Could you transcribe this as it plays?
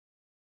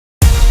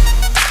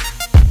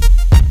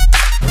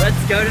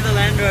go to the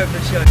Land Rover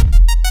show.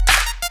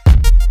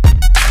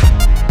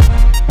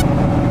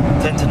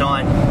 10 to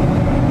 9,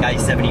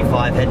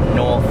 A75 heading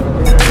north.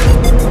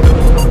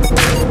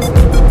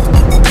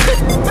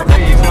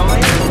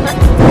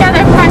 Got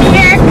a funny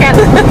haircut.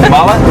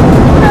 Mullet?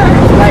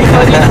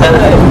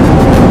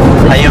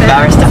 Are you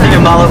embarrassed? I think a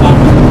mullet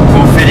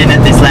will fit in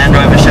at this Land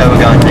Rover show we're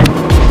going to.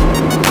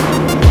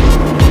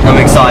 I'm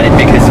excited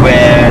because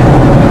we're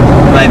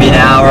maybe an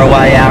hour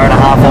away, hour and a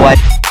half away.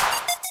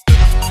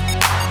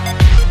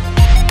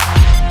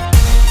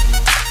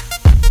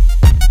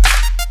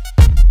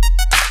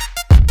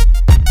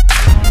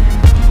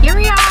 Here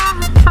we are,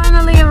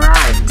 finally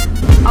arrived.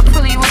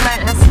 Hopefully it will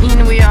let us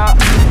in. We are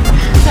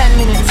 10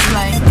 minutes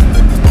late.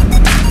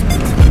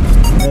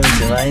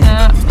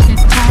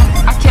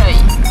 Accueil.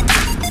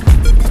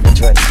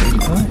 Accueil,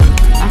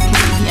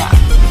 yeah.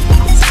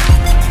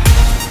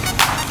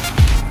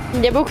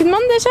 Il y a beaucoup de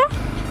monde déjà?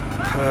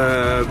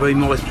 Il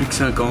m'en reste plus que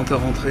 50 à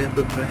rentrer à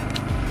peu près.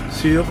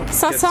 Sur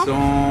 500?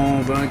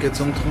 420,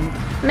 430.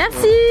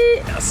 Merci!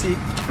 Merci.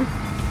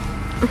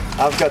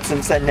 I've got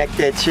some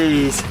Nectaire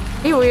cheese.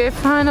 Here we have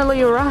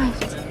finally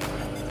arrived.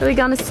 So we're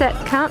gonna set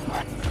camp.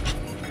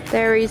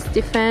 There is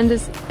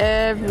defenders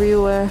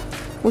everywhere.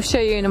 We'll show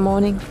you in the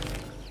morning.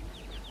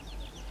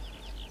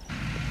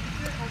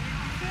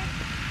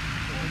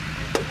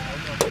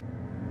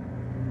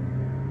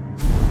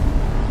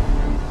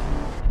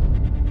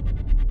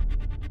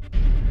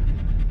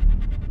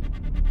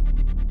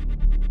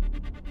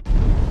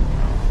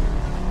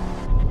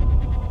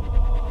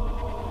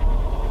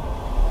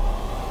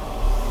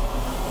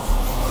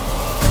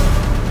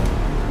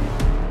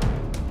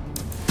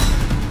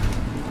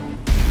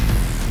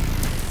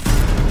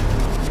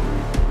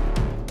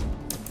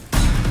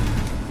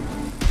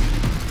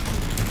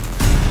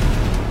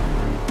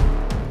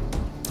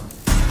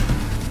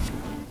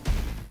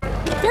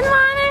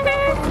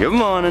 Good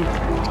morning.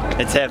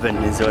 It's heaven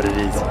is what it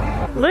is.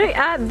 Look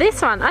at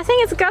this one. I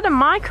think it's got a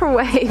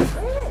microwave.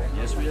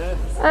 Yes, we have.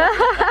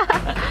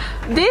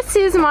 This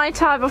is my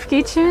type of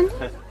kitchen.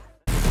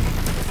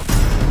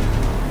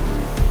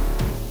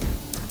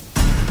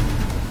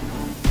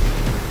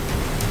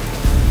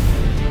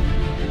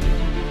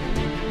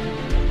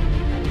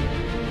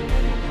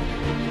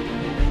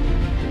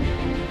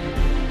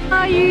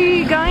 Are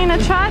you going to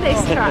try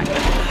this truck?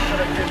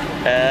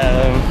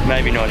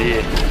 Maybe not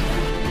here.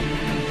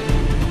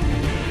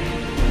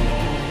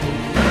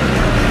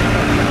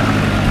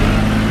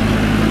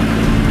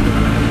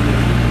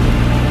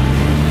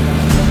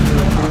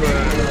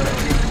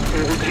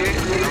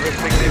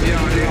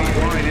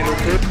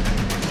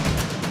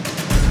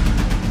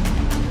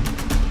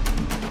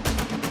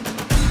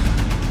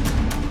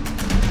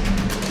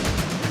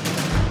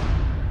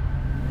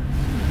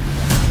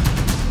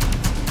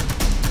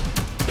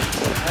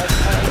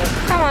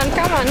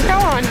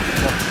 Come on.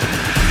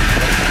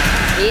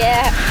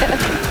 Yeah.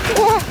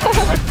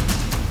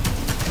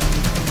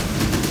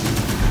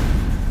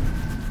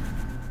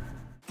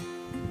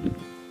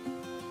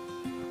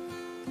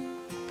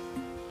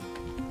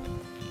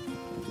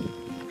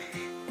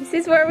 This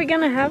is where we're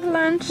gonna have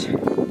lunch.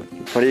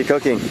 What are you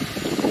cooking?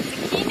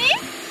 Zucchini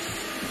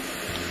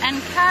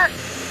and carrot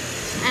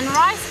and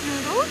rice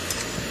noodles.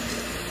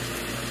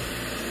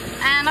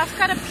 And I've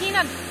got a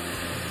peanut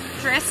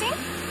dressing.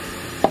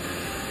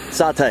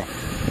 Satay.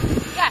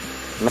 Yeah.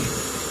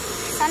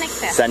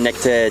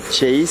 Nectaire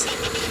cheese.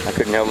 I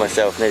couldn't help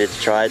myself, needed to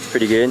try it, it's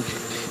pretty good.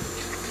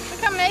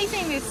 Look how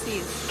amazing this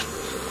is.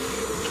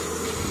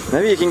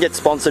 Maybe you can get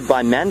sponsored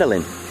by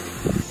Mandolin.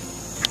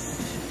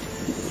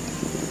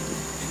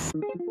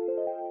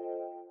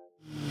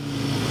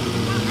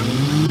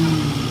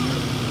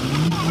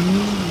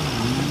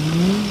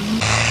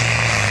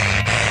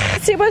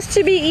 It's supposed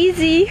to be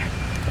easy.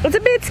 It's a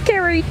bit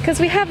scary because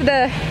we have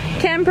the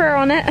camper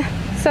on it.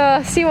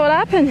 So see what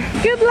happens.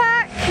 Good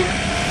luck!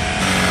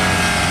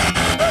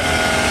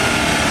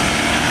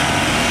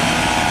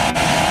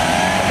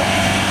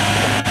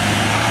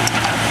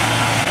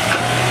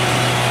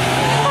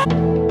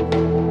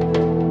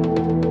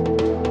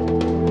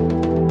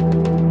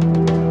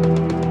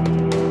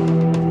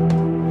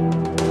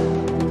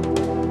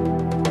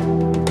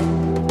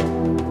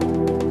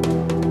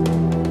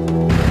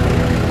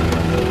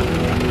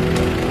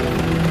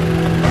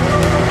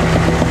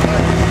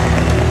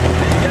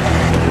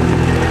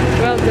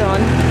 Well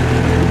done.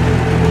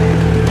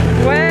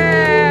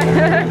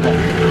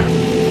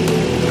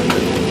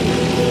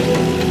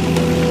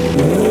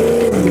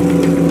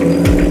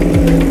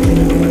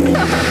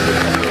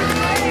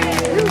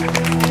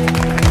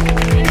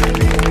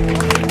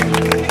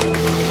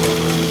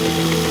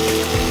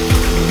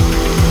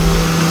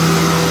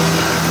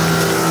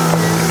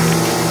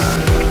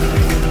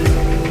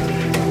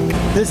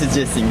 This is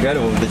just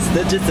incredible.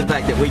 Just the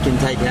fact that we can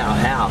take our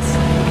house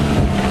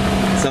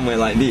somewhere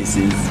like this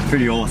is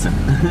pretty awesome.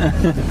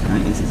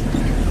 This is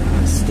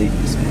steep.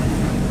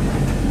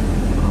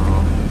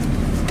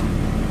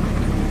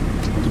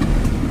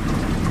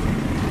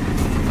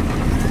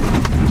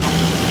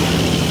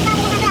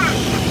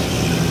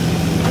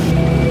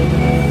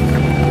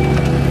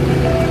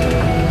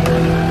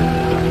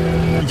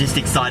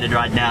 excited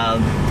right now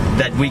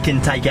that we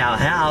can take our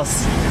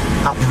house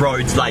up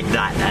roads like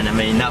that. And I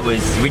mean,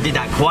 we did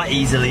that quite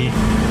easily.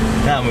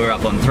 And we were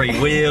up on 3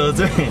 wheels.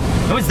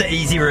 It was the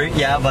easy route,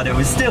 yeah, but it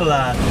was still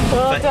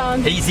well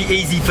done.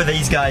 Easy for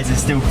these guys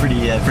is still pretty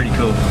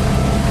cool.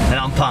 And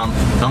I'm pumped.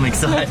 I'm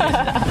excited.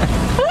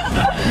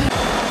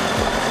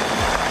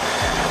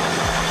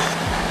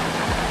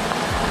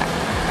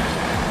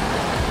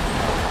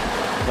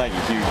 Like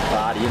a huge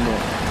party, isn't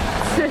it?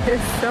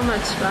 It's so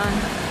much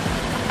fun.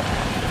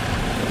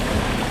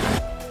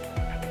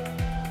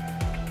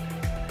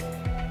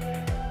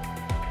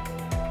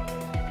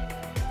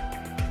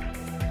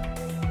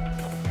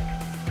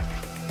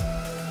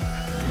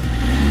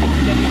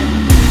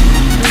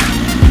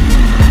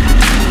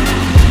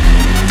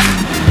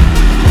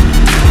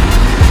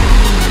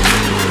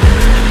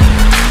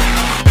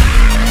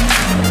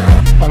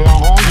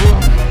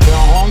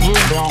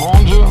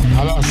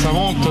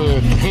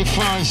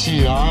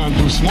 Ici, hein,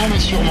 doucement mais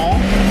sûrement.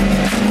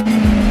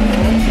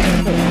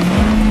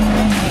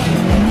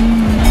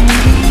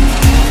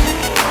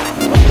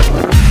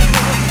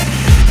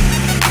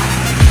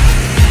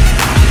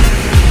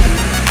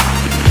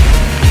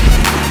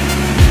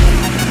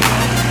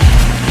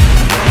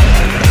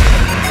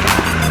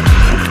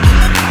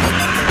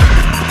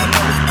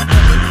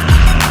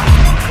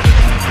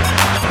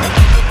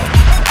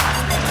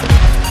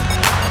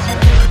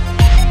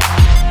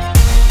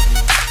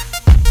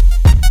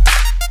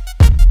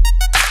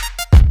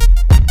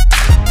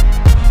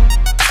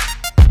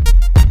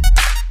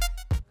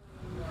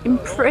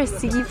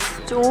 Impressive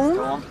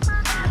storm.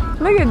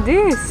 Look at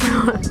this.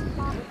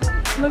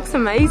 Looks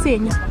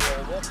amazing.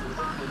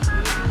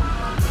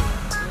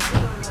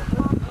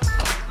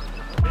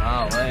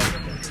 Wow,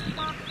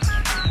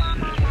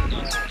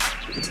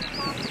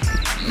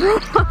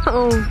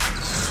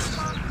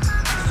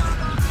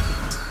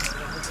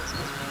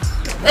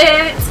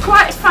 It's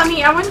quite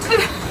funny. I went to the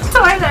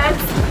toilet,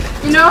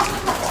 you know,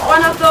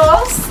 one of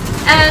those,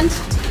 and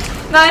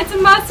now it's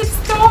a massive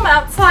storm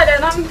outside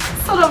and I'm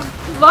sort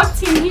of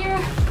locked in here.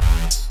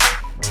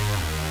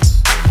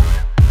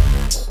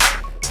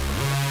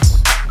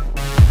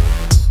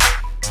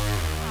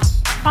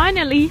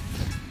 Finally,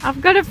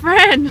 I've got a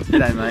friend.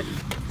 G'day mate.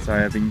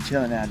 Sorry, I've been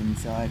chilling out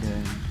inside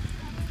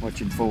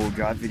watching 4-wheel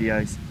drive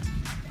videos.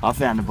 I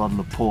found a bottle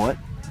of port,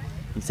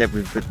 except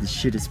we've got the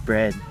shittest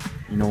bread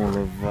in all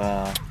of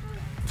the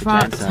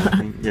campsite, I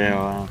think. Yeah,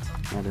 well,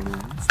 I don't know.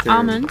 It's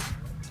almond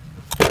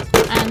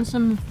and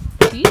some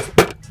cheese.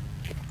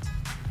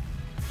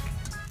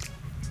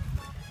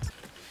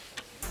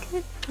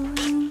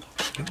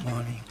 Good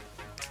morning.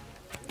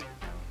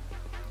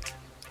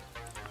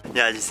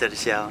 Yeah, I just had a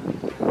shower.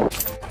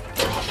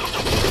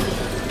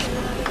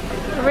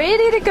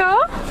 Ready to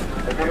go?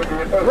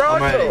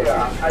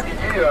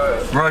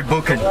 Road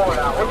booking.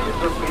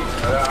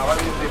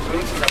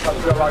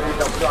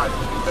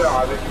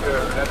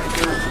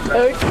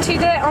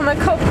 Today on the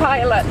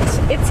co-pilot,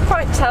 it's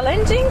quite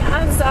challenging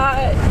as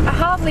I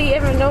hardly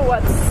ever know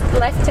what's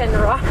left and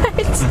right.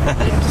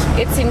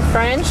 It's in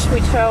French,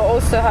 which I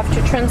also have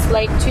to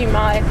translate to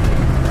my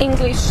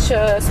English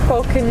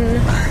spoken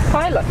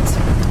pilot.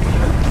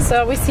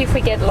 So we see if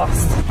we get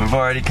lost. We've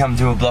already come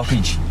to a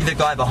blockage. The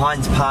guy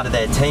behind's part of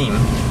their team,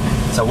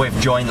 so we've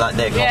joined like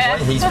their convoy. Yeah.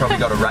 He's probably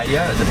got a radio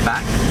at the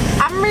back.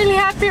 I'm really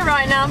happy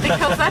right now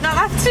because I don't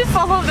have to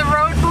follow the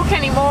road book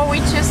anymore.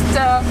 We just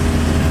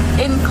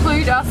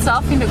include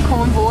ourselves in the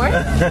convoy.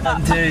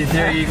 1, 2,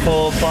 3,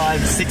 4,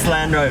 5, 6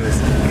 Land Rovers.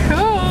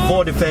 Cool.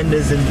 4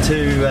 Defenders and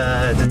 2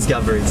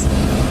 Discoveries.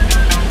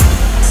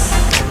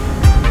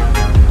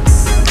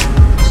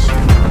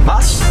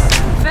 Vache?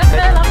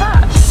 Faites la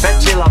vache.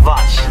 Fetchez la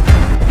vache.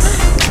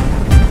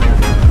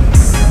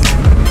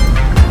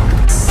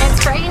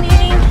 It's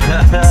raining.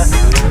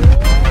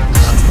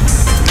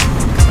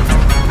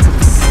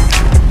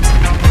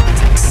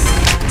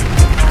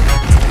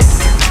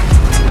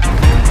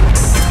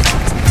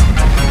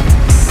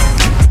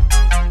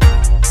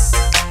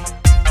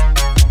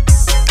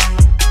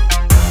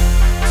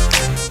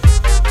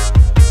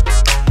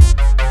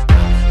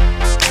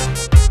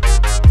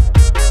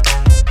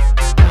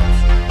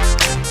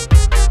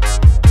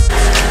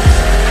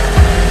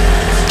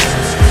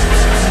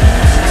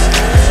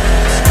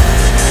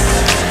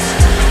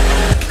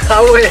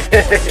 Ah ouais,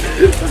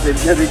 c'est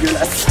bien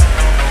dégueulasse.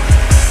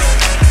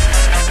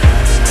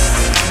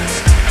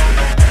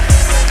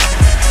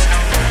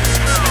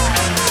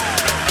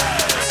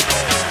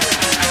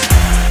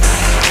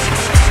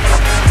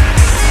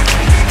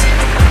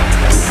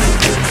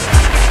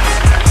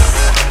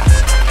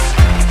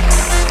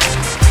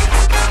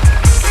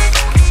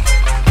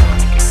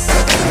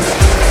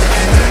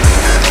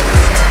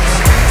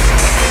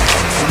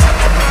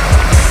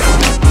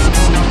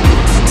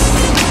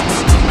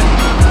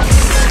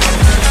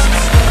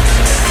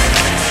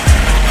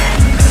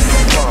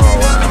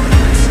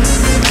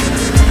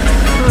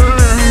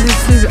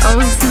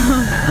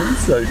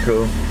 So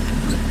cool.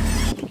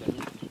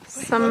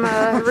 Some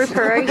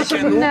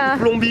reparation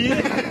Plombier,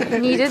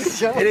 needed.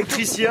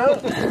 électricien.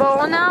 Bon,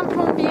 on a un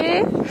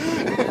plombier.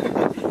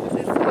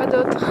 Quoi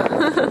d'autre?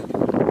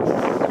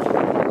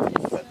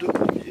 Pas de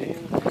pompiers.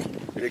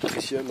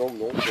 Électricien, non,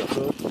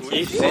 personne.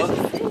 Oui,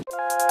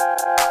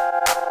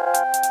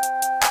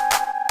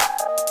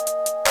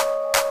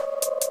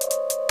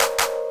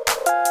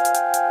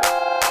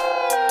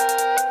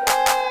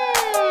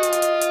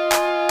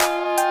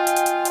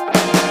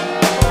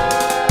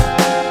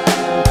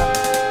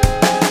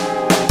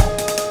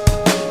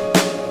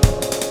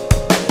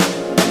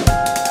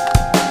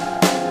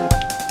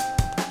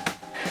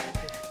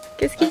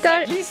 Qu'est-ce qui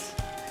t'a...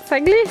 Ça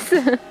glisse.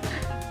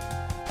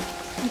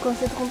 Donc on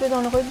s'est trompé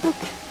dans le roadbook.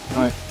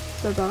 Ouais.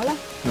 C'est pas par là.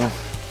 Non.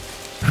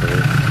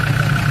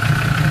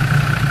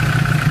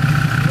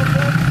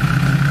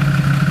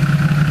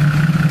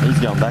 He's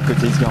going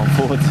backwards, he's going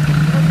forwards.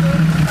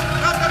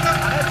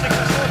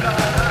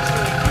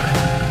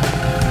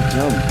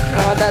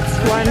 Oh, that's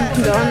one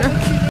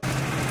done.